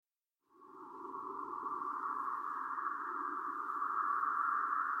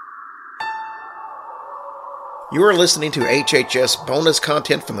You are listening to HHS bonus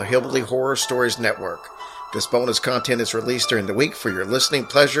content from the Hillbilly Horror Stories Network. This bonus content is released during the week for your listening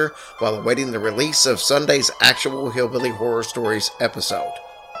pleasure while awaiting the release of Sunday's actual Hillbilly Horror Stories episode.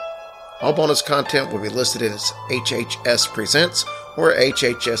 All bonus content will be listed as HHS Presents or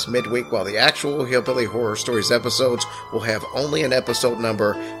HHS Midweek, while the actual Hillbilly Horror Stories episodes will have only an episode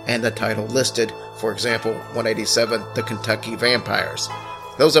number and the title listed, for example, 187, The Kentucky Vampires.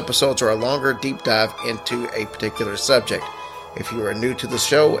 Those episodes are a longer deep dive into a particular subject. If you are new to the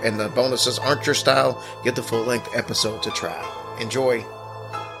show and the bonuses aren't your style, get the full-length episode to try. Enjoy!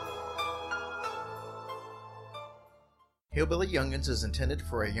 Hillbilly Youngins is intended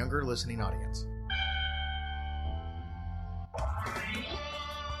for a younger listening audience.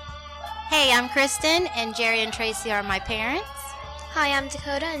 Hey, I'm Kristen, and Jerry and Tracy are my parents. Hi, I'm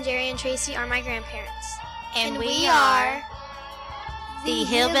Dakota, and Jerry and Tracy are my grandparents. And we are the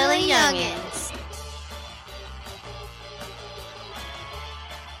Hillbilly Youngins.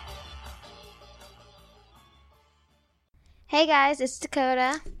 Hey guys, it's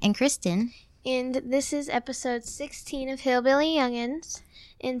Dakota. And Kristen. And this is episode 16 of Hillbilly Youngins.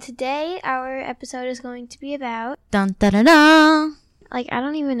 And today our episode is going to be about... Dun dun dun dun! I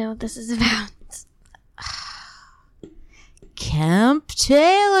don't even know what this is about. Camp Taylor!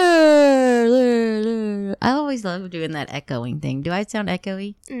 I always love doing that echoing thing. Do I sound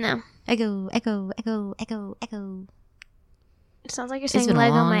echoey? No. Echo, echo, echo, echo, echo. It sounds like you're It's saying been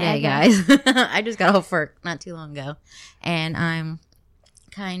Lego a long my day, Eggo. guys. I just got off work not too long ago, and I'm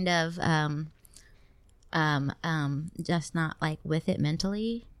kind of just not like with it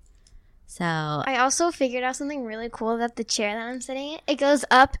mentally. So I also figured out something really cool about the chair that I'm sitting in. It goes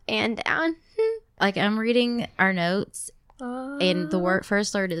up and down. like I'm reading our notes, and the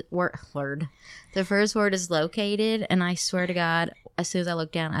first word is located, and I swear to God, as soon as I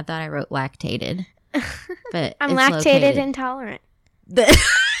looked down, I thought I wrote lactated. But I'm it's lactated located. intolerant.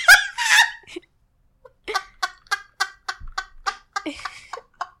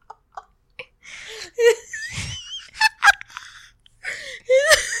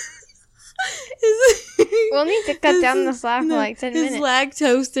 We'll need to cut down the slap for like 10 minutes. He's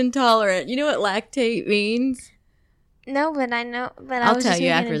lactose intolerant. You know what lactate means? No, but I know. But I'll was tell just you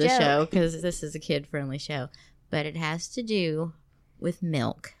making after a the joke. show, because this is a kid-friendly show. But it has to do with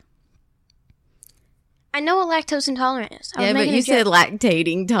milk. I know what lactose intolerant is. I was Yeah, but making you a said joke.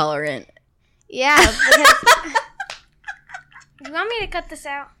 lactating tolerant. Yeah. Because... You want me to cut this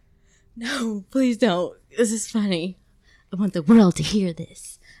out? No, please don't. This is funny. I want the world to hear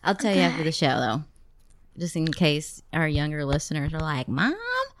this. I'll tell you after the show, though. Just in case our younger listeners are like, Mom,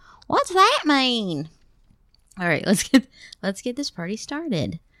 what's that mean? All right, let's get this party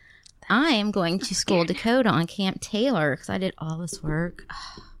started. I am going to school Dakota on Camp Taylor because I did all this work.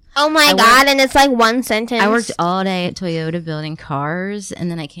 Oh my God, and it's like one sentence. I worked all day at Toyota building cars, and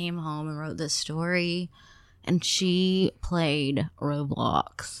then I came home and wrote this story, and she played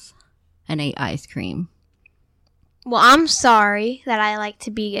Roblox and ate ice cream. Well, I'm sorry that I like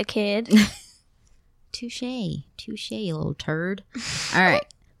to be a kid. Touche, little turd. All right.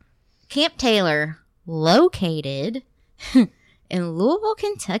 Camp Taylor, located in Louisville,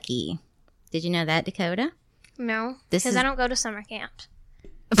 Kentucky. Did you know that, Dakota? No, This because is- I don't go to summer camp.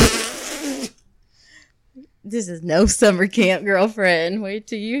 This is no summer camp, girlfriend. Wait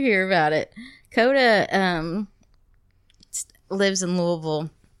till you hear about it. Coda lives in Louisville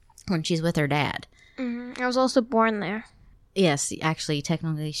when she's with her dad. I was also born there. Yes, actually,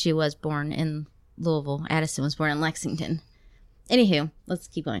 technically, she was born in Louisville. Addison was born in Lexington. Anywho, let's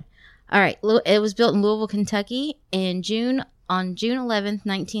keep going. All right, it was built in Louisville, Kentucky, on June 11th,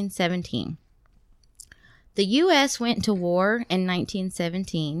 1917. The U.S. went to war in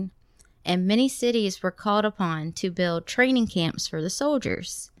 1917, and many cities were called upon to build training camps for the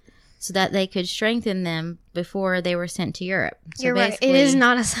soldiers so that they could strengthen them before they were sent to Europe. So You're right. It is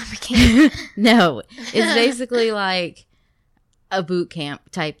not a summer camp. No, it's basically like a boot camp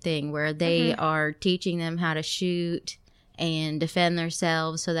type thing where they are teaching them how to shoot and defend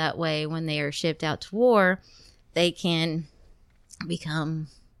themselves so that way when they are shipped out to war, they can become,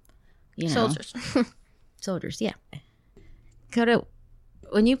 Soldiers. Soldiers, yeah. Coda,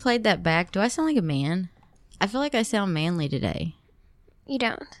 when you played that back, do I sound like a man? I feel like I sound manly today. You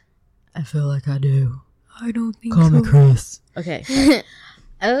don't. I feel like I do. I don't think Call me Chris. Okay.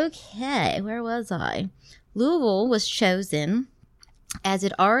 Okay, where was I? Louisville was chosen as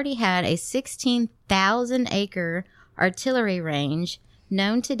it already had a 16,000-acre artillery range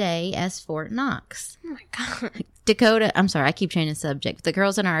known today as Fort Knox. Oh my God. Dakota, I'm sorry, I keep changing the subject. The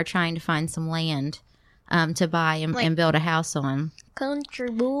girls and I are trying to find some land to buy and build a house on. Country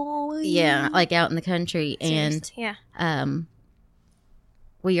boy. Yeah, like out in the country. Seriously, yeah. And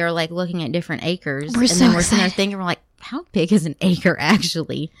we are like looking at different acres. We're and so then we're sitting there excited. thinking, we're like, how big is an acre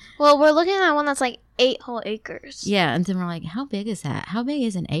actually? Well, we're looking at one that's like 8 whole acres. Yeah, and then we're like, how big is that? How big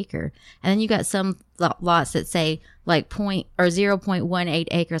is an acre? And then you got some lots that say like 0.18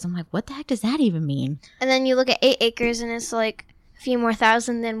 acres. I'm like, what the heck does that even mean? And then you look at 8 acres and it's like a few more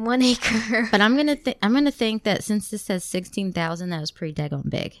thousand than 1 acre. But I'm gonna think that since this says 16,000, that was pretty daggone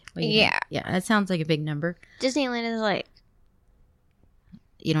big. What do you think? Yeah, that sounds like a big number. Disneyland is like,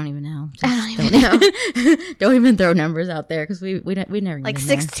 You don't even know. I don't even know. Don't even throw numbers out there because we never like even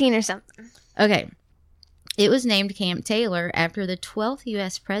 16 or something. know. Okay, it was named Camp Taylor after the 12th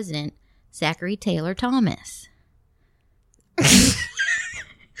U.S. president, Zachary Taylor Thomas. I'm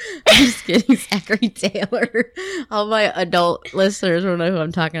just kidding, Zachary Taylor. All my adult listeners will know who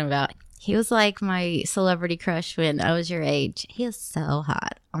I'm talking about. He was like my celebrity crush when I was your age. He is so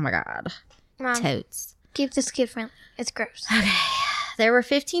hot. Oh my god. Mom, Totes. keep this kid friendly. It's gross. Okay. There were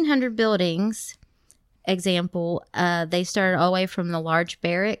 1,500 buildings. Example, they started all the way from the large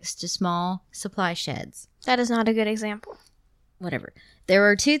barracks to small supply sheds. That is not a good example. Whatever. There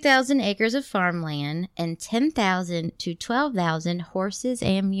were 2,000 acres of farmland and 10,000 to 12,000 horses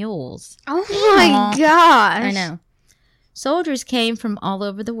and mules. Oh my gosh. I know. Soldiers came from all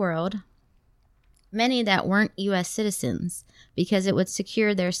over the world, many that weren't U.S. citizens, because it would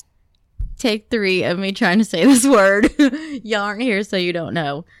secure their... Take 3 of me trying to say this word. Y'all aren't here, so you don't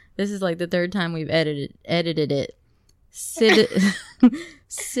know. This is like the 3rd time we've edited it. Citizenship.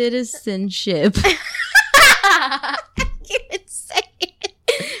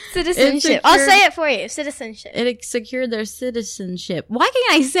 Citizenship. I'll say it for you. Citizenship. It secured their citizenship. Why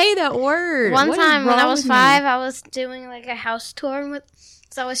can't I say that word? One What is time when I wrong was with 5, me? I was doing like a house tour with,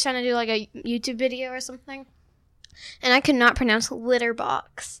 so I was trying to do like a YouTube video or something, and I could not pronounce litter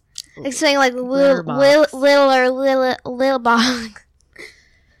box. It's saying like Litter little box.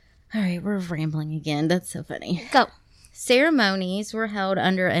 All right, we're rambling again. That's so funny. Go. Ceremonies were held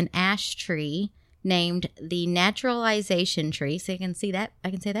under an ash tree named the naturalization tree. So you can see that. I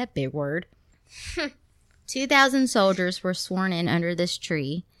can say that big word. 2,000 soldiers were sworn in under this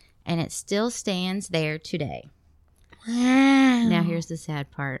tree, and it still stands there today. Wow. Now here's the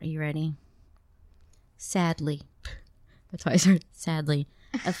sad part. Are you ready? Sadly, that's why I started sadly.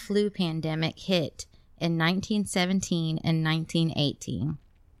 A flu pandemic hit in 1917 and 1918.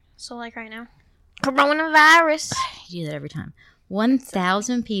 So like right now, coronavirus. You do that every time.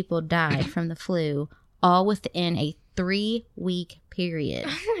 1,000 people died from the flu, all within a 3-week period.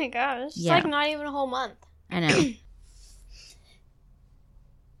 Oh my gosh. It's Yeah. like not even a whole month. I know.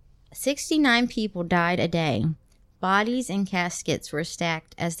 69 people died a day. Bodies and caskets were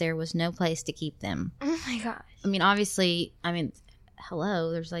stacked as there was no place to keep them. Oh my gosh. I mean, obviously,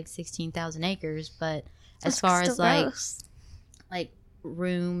 hello, there's like 16,000 acres, but as That's far still as like gross.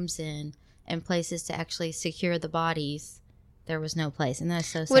 rooms and places to actually secure the bodies, there was no place, and that's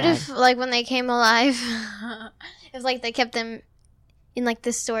so sad. What if like when they came alive, if like they kept them in like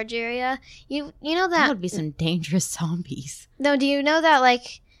this storage area? You know that that? would be some dangerous zombies. No, do you know that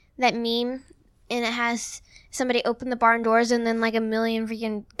like that meme, and it has somebody open the barn doors and then like 1 million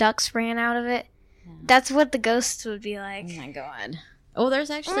freaking ducks ran out of it? Yeah. That's what the ghosts would be like. Oh my god. Oh, there's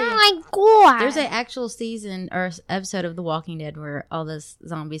actually Oh my god. there's an actual season or episode of The Walking Dead where all those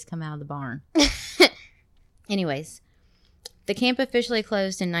zombies come out of the barn. Anyways, the camp officially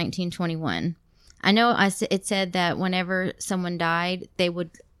closed in 1921. I know it said that whenever someone died, they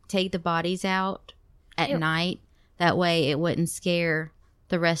would take the bodies out at Ew. night. That way it wouldn't scare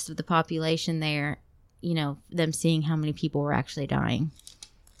the rest of the population there, them seeing how many people were actually dying.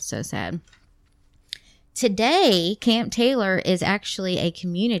 So sad. Today, Camp Taylor is actually a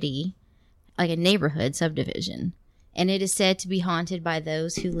community, like a neighborhood subdivision, and it is said to be haunted by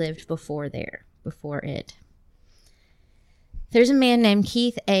those who lived before it. There's a man named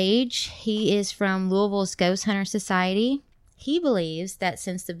Keith Age. He is from Louisville's Ghost Hunter Society. He believes that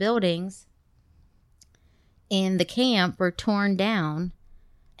since the buildings in the camp were torn down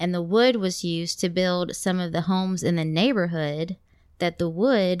and the wood was used to build some of the homes in the neighborhood, that the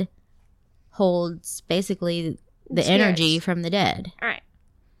wood holds basically the Spirits. energy from the dead. All right.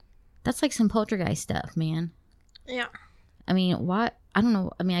 That's like some poltergeist stuff, man. Yeah. I mean, why? I don't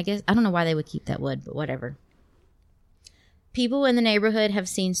know. I mean, I don't know why they would keep that wood, but whatever. People in the neighborhood have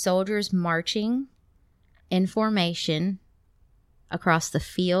seen soldiers marching in formation across the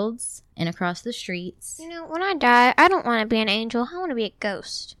fields and across the streets. You know, when I die, I don't want to be an angel. I want to be a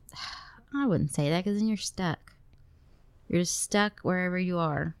ghost. I wouldn't say that because then you're stuck. You're stuck wherever you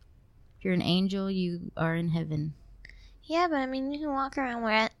are. If you're an angel, you are in heaven. Yeah, but I mean, you can walk around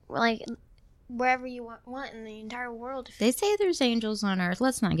wherever you want in the entire world. They say there's angels on earth.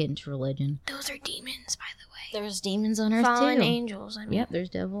 Let's not get into religion. Those are demons, by the way. There's demons on earth Fallen too. angels, I mean. Yep, there's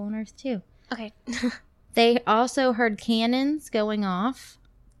devil on earth too. Okay. They also heard cannons going off.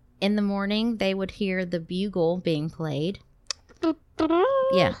 In the morning, they would hear the bugle being played.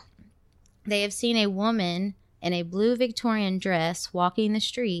 Yeah. They have seen a woman in a blue Victorian dress walking the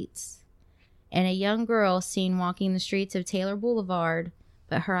streets, and a young girl seen walking the streets of Taylor Boulevard,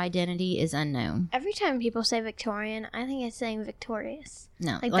 but her identity is unknown. Every time people say Victorian, I think it's saying victorious.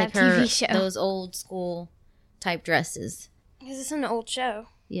 No, Like that her, TV show. those old school type dresses. Because it's an old show.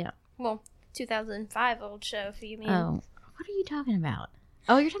 Yeah. Well, 2005 old show, if you mean. Oh, what are you talking about?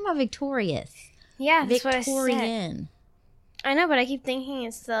 Oh, you're talking about victorious. Yeah, that's what I said. Victorian. I know, but I keep thinking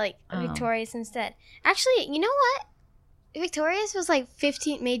it's the, Oh. victorious instead. Actually, you know what? Victorious was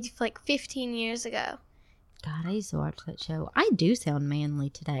made 15 years ago. God, I used to watch that show. I do sound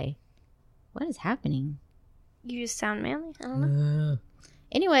manly today. What is happening? You just sound manly. I don't know.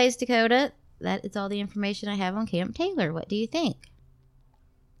 Anyways, Dakota, that is all the information I have on Camp Taylor. What do you think?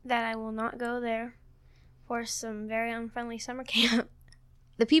 That I will not go there for some very unfriendly summer camp.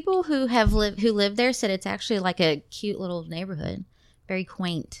 The people who live there said it's actually like a cute little neighborhood. Very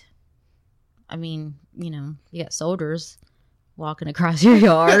quaint. I mean, you got soldiers walking across your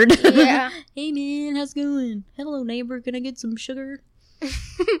yard. Yeah. Hey man, how's it going? Hello neighbor, can I get some sugar?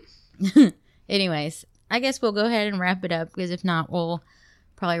 Anyways, I guess we'll go ahead and wrap it up, because if not, we'll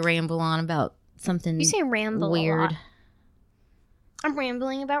probably ramble on about something You say ramble weird. a lot. I'm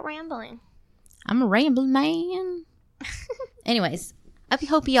rambling about rambling. I'm a rambling man. Anyways, I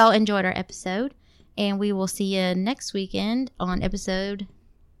hope you all enjoyed our episode, and we will see you next weekend on episode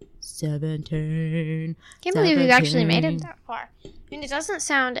 17. Can't believe we've actually 17. made it that far. And it doesn't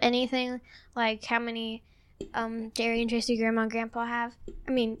sound anything like how many Jerry and Tracy grandma and grandpa have.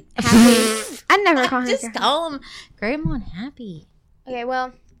 I mean, happy. I'd never call him Just grandpa. call them Grandma and Happy. Okay,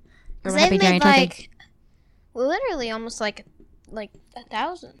 well, Grandma they've Happy, Jerry made and Tracy. literally almost like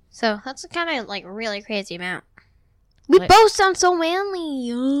 1,000. So that's a kind of really crazy amount. We What? both sound so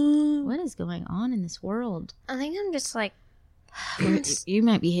manly. What is going on in this world? I think I'm just You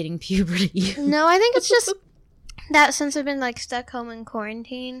might be hitting puberty. no, I think it's just that since I've been stuck home in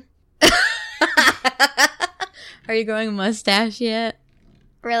quarantine. Are you growing a mustache yet?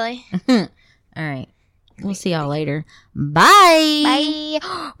 Really? All right. We'll see y'all later. Bye.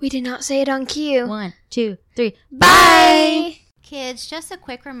 Bye. We did not say it on cue. 1, 2, 3. Bye. Kids, just a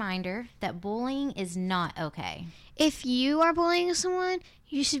quick reminder that bullying is not okay. If you are bullying someone,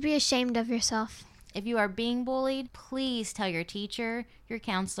 you should be ashamed of yourself. If you are being bullied, please tell your teacher, your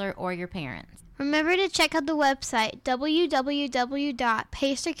counselor, or your parents. Remember to check out the website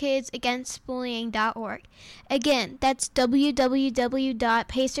www.pacerkidsagainstbullying.org. Again, that's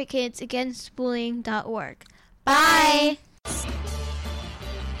www.pacerkidsagainstbullying.org. Bye!